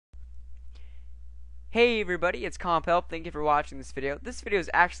Hey everybody, it's CompHelp. Thank you for watching this video. This video is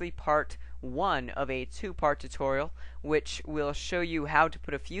actually part 1 of a 2-part tutorial which will show you how to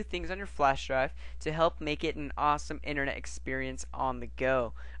put a few things on your flash drive to help make it an awesome internet experience on the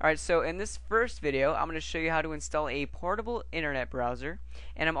go. Alright, so in this first video, I'm going to show you how to install a portable internet browser,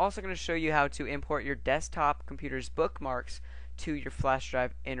 and I'm also going to show you how to import your desktop computer's bookmarks to your flash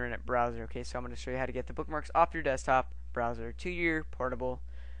drive internet browser. Okay, so I'm going to show you how to get the bookmarks off your desktop browser to your portable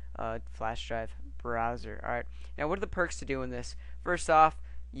flash drive browser. Alright, now what are the perks to doing this? First off,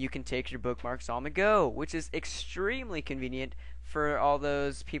 you can take your bookmarks on the go, which is extremely convenient for all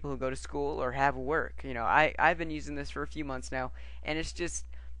those people who go to school or have work. You know, I've been using this for a few months now, and it's just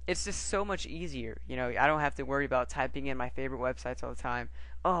so much easier. You know, I don't have to worry about typing in my favorite websites all the time.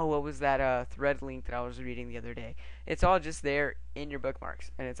 Oh, what was that thread link that I was reading the other day? It's all just there in your bookmarks,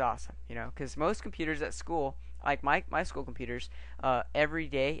 and it's awesome. You know, because most computers at school, like my school computers, every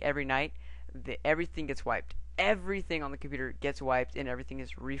day, every night, everything gets wiped. Everything on the computer gets wiped and everything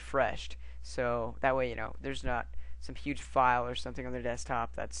is refreshed. So that way, you know, there's not some huge file or something on their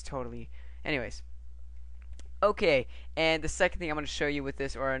desktop that's totally... Anyways. Okay, and the second thing I'm going to show you with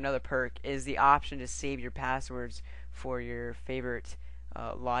this, or another perk, is the option to save your passwords for your favorite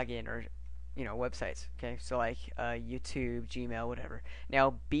login or, you know, websites. Okay, so like YouTube, Gmail, whatever.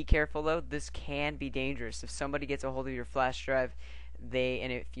 Now, be careful though. This can be dangerous. If somebody gets a hold of your flash drive,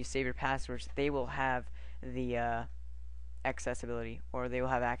 and if you save your passwords, they will have the accessibility, or they will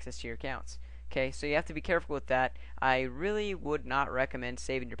have access to your accounts. Okay, so you have to be careful with that. I really would not recommend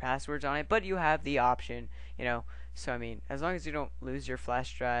saving your passwords on it, but you have the option, you know. So I mean, as long as you don't lose your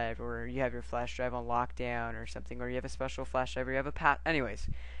flash drive, or you have your flash drive on lockdown or something, or you have a special flash drive, or you have a anyways,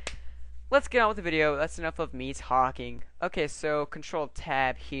 let's get on with the video. That's enough of me talking. Okay, so Control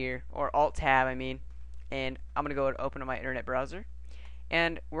Tab here, or Alt Tab, I mean, and I'm gonna go and open up my internet browser.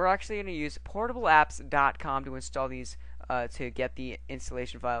 And we're actually going to use portableapps.com to install these, to get the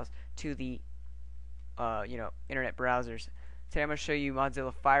installation files to the internet browsers. Today I'm going to show you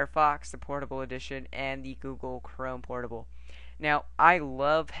Mozilla Firefox, the portable edition, and the Google Chrome portable. Now, I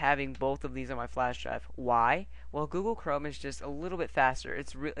love having both of these on my flash drive. Why? Well, Google Chrome is just a little bit faster.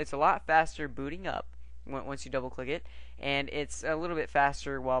 It's a lot faster booting up once you double click it, and it's a little bit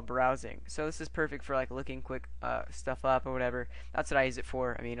faster while browsing. So this is perfect for like looking quick stuff up or whatever. That's what I use it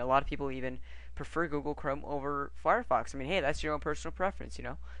for. I mean, a lot of people even prefer Google Chrome over Firefox. I mean, hey, that's your own personal preference, you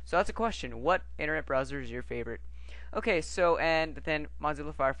know. So that's a question. What internet browser is your favorite? Okay, so and then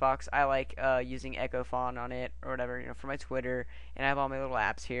Mozilla Firefox, I like using Echo Font on it or whatever, you know, for my Twitter, and I have all my little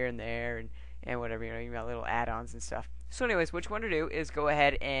apps here and there and whatever, you know, you got little add-ons and stuff. So anyways, what you want to do is go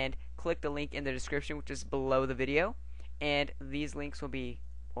ahead and click the link in the description, which is below the video, and these links will be,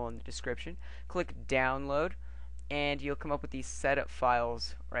 well, in the description. Click download, and you'll come up with these setup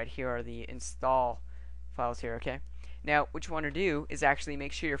files. Right here are the install files here, okay? Now, what you want to do is actually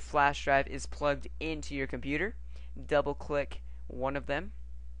make sure your flash drive is plugged into your computer. Double click one of them,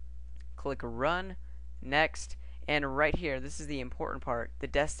 click run, next, and right here, this is the important part, the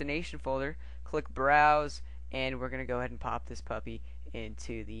destination folder, click browse, and we're going to go ahead and pop this puppy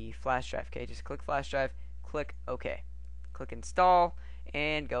into the flash drive. Okay, just click flash drive, click OK. Click install,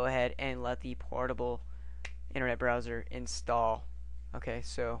 and go ahead and let the portable internet browser install. Okay,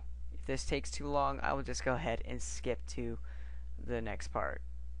 so if this takes too long, I will just go ahead and skip to the next part.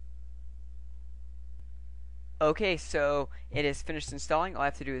 Okay, so it is finished installing. All I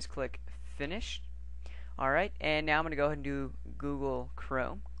have to do is click finish. Alright, and now I'm going to go ahead and do Google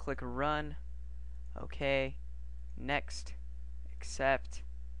Chrome. Click run. Okay. Next. Accept.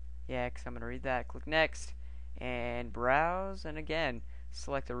 Yeah, because I'm going to read that. Click next. And browse. And again,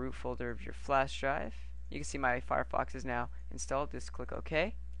 select the root folder of your flash drive. You can see my Firefox is now installed. Just click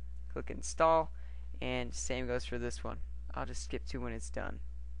OK. Click install. And same goes for this one. I'll just skip to when it's done.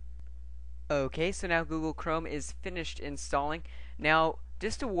 Okay, so now Google Chrome is finished installing. Now,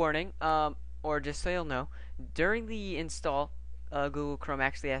 just a warning, or just so you'll know, during the install, Google Chrome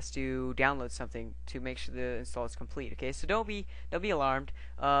actually has to download something to make sure the install is complete. Okay, so don't be alarmed.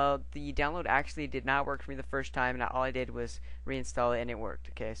 The download actually did not work for me the first time, and all I did was reinstall it, and it worked.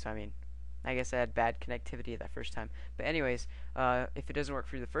 Okay, so I mean, I guess I had bad connectivity that first time. But anyways, if it doesn't work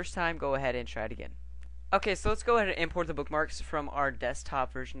for you the first time, go ahead and try it again. Okay, so let's go ahead and import the bookmarks from our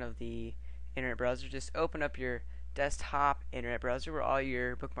desktop version of the internet browser. Just open up your desktop internet browser where all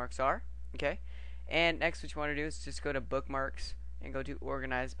your bookmarks are. Okay, and next what you want to do is just go to Bookmarks and go to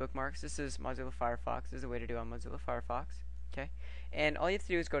Organize Bookmarks. This is Mozilla Firefox. This is a way to do it on Mozilla Firefox. Okay, and all you have to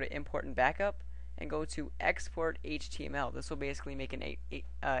do is go to Import and Backup and go to Export HTML. This will basically make an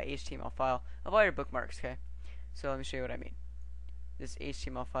HTML file of all your bookmarks. Okay, so let me show you what I mean. This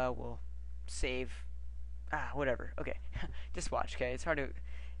HTML file will save whatever. Okay, just watch. Okay, it's hard to.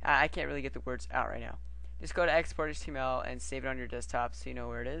 I can't really get the words out right now. Just go to export HTML and save it on your desktop so you know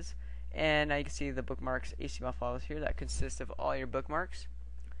where it is. And now you can see the bookmarks HTML files here that consist of all your bookmarks.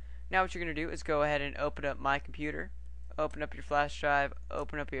 Now what you're going to do is go ahead and open up My Computer, open up your flash drive,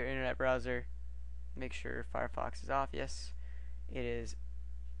 open up your internet browser, make sure Firefox is off. Yes, it is.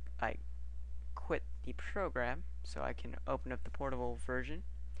 I quit the program so I can open up the portable version.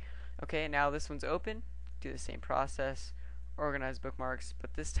 Okay, now this one's open. Do the same process, organize bookmarks,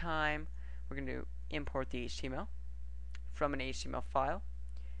 but this time we're going to import the HTML from an HTML file.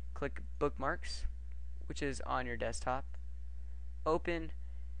 Click Bookmarks, which is on your desktop. Open,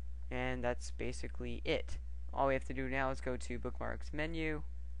 and that's basically it. All we have to do now is go to Bookmarks menu,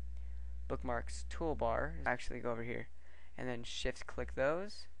 Bookmarks toolbar. Actually, go over here, and then shift click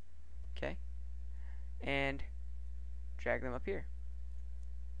those. Okay, and drag them up here.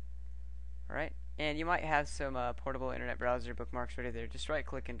 Alright, and you might have some portable internet browser bookmarks right there. Just right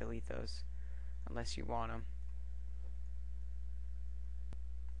click and delete those unless you want them.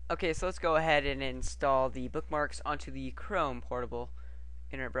 Okay, so let's go ahead and install the bookmarks onto the Chrome portable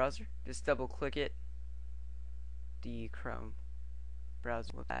internet browser. Just double click it. The Chrome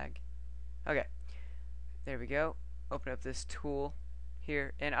browser will tag. Okay, there we go. Open up this tool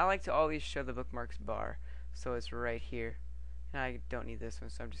here, and I like to always show the bookmarks bar, so it's right here. And I don't need this one,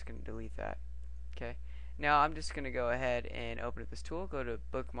 so I'm just going to delete that. Okay, now I'm just going to go ahead and open up this tool. Go to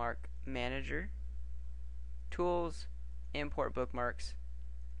Bookmark Manager, Tools, Import Bookmarks.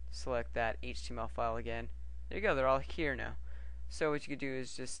 Select that HTML file again. There you go, they're all here now. So what you could do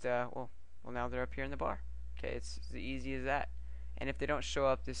is just, well now they're up here in the bar. Okay, it's as easy as that. And if they don't show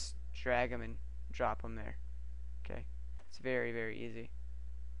up, just drag them and drop them there. Okay, it's very, very easy.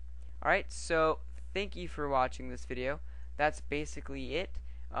 Alright, so thank you for watching this video. That's basically it.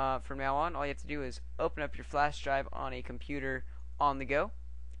 From now on, all you have to do is open up your flash drive on a computer on the go,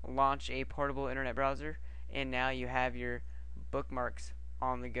 launch a portable internet browser, and now you have your bookmarks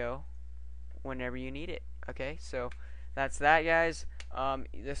on the go whenever you need it. Okay, so that's that, guys.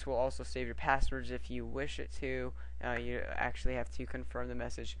 This will also save your passwords if you wish it to. You actually have to confirm the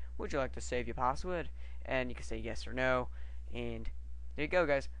message. Would you like to save your password? And you can say yes or no. And there you go,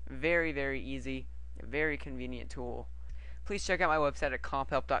 guys. Very, very easy, very convenient tool. Please check out my website at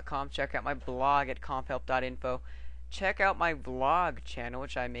comphelp.com. Check out my blog at comphelp.info. Check out my vlog channel,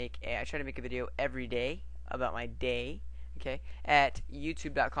 which I try to make a video every day about my day. Okay, at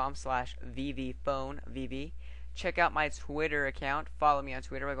youtube.com/vvphonevv. Check out my Twitter account. Follow me on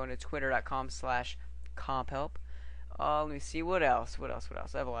Twitter by going to twitter.com/comphelp. Let me see, what else? I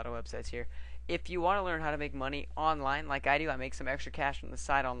have a lot of websites here. If you want to learn how to make money online like I do, I make some extra cash from the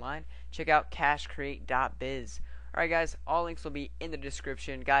site online. Check out cashcreate.biz. Alright, guys, all links will be in the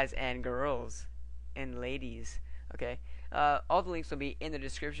description, guys and girls and ladies. Okay, all the links will be in the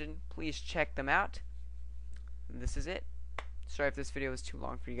description. Please check them out. This is it. Sorry if this video was too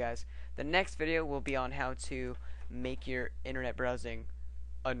long for you guys. The next video will be on how to make your internet browsing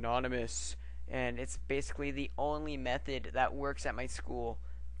anonymous, and it's basically the only method that works at my school.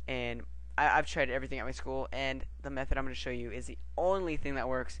 And I've tried everything at my school, and the method I'm going to show you is the only thing that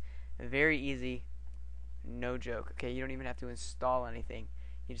works. Very easy, no joke. Okay, you don't even have to install anything.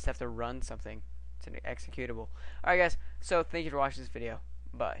 You just have to run something. It's an executable. Alright, guys, so thank you for watching this video.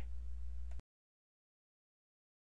 Bye.